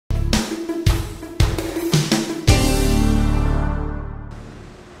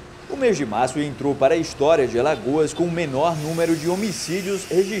mês de março entrou para a história de Alagoas com o menor número de homicídios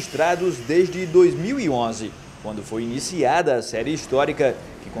registrados desde 2011, quando foi iniciada a série histórica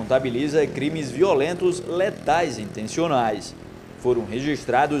que contabiliza crimes violentos letais intencionais. Foram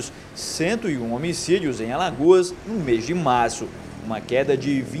registrados 101 homicídios em Alagoas no mês de março, uma queda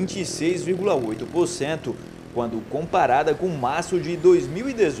de 26,8% quando comparada com março de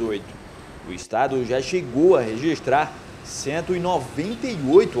 2018. O estado já chegou a registrar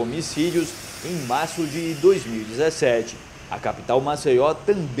 198 homicídios em março de 2017. A capital Maceió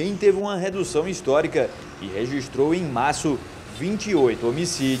também teve uma redução histórica e registrou em março 28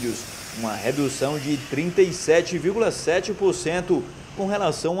 homicídios, uma redução de 37,7% com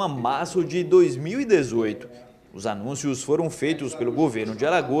relação a março de 2018. Os anúncios foram feitos pelo governo de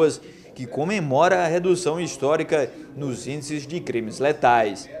Alagoas, que comemora a redução histórica nos índices de crimes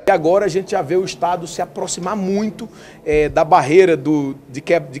letais. E agora a gente já vê o Estado se aproximar muito da barreira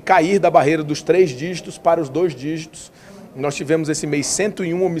de cair da barreira dos 3 dígitos para os 2 dígitos. Nós tivemos esse mês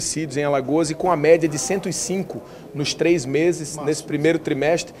 101 homicídios em Alagoas e com a média de 105 nos 3 meses, nesse primeiro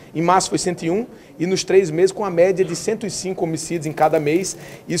trimestre. Em março foi 101 e nos 3 meses com a média de 105 homicídios em cada mês.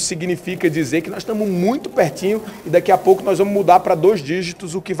 Isso significa dizer que nós estamos muito pertinho e daqui a pouco nós vamos mudar para 2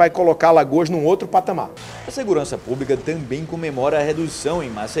 dígitos, o que vai colocar Alagoas num outro patamar. A Segurança Pública também comemora a redução em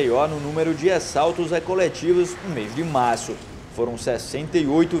Maceió no número de assaltos a coletivos no mês de março. Foram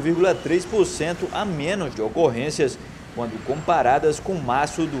 68,3% a menos de ocorrências quando comparadas com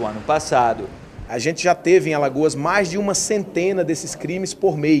março do ano passado. A gente já teve em Alagoas mais de uma centena desses crimes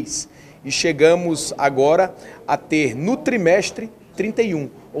por mês e chegamos agora a ter no trimestre 31,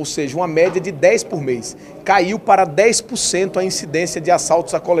 ou seja, uma média de 10 por mês. Caiu para 10% a incidência de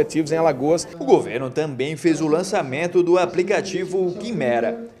assaltos a coletivos em Alagoas. O governo também fez o lançamento do aplicativo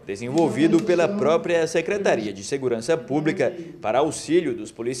Quimera, desenvolvido pela própria Secretaria de Segurança Pública para auxílio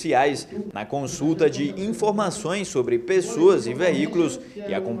dos policiais na consulta de informações sobre pessoas e veículos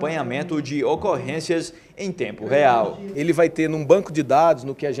e acompanhamento de ocorrências em tempo real. Ele vai ter num banco de dados,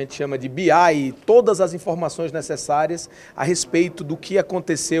 no que a gente chama de BI, todas as informações necessárias a respeito do que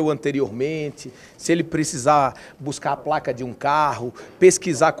aconteceu anteriormente, se ele precisar buscar a placa de um carro,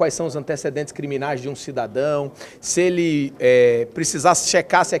 pesquisar quais são os antecedentes criminais de um cidadão, se ele precisar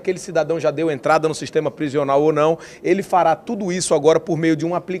checar se aquele cidadão já deu entrada no sistema prisional ou não, ele fará tudo isso agora por meio de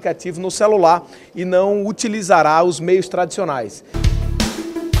um aplicativo no celular e não utilizará os meios tradicionais.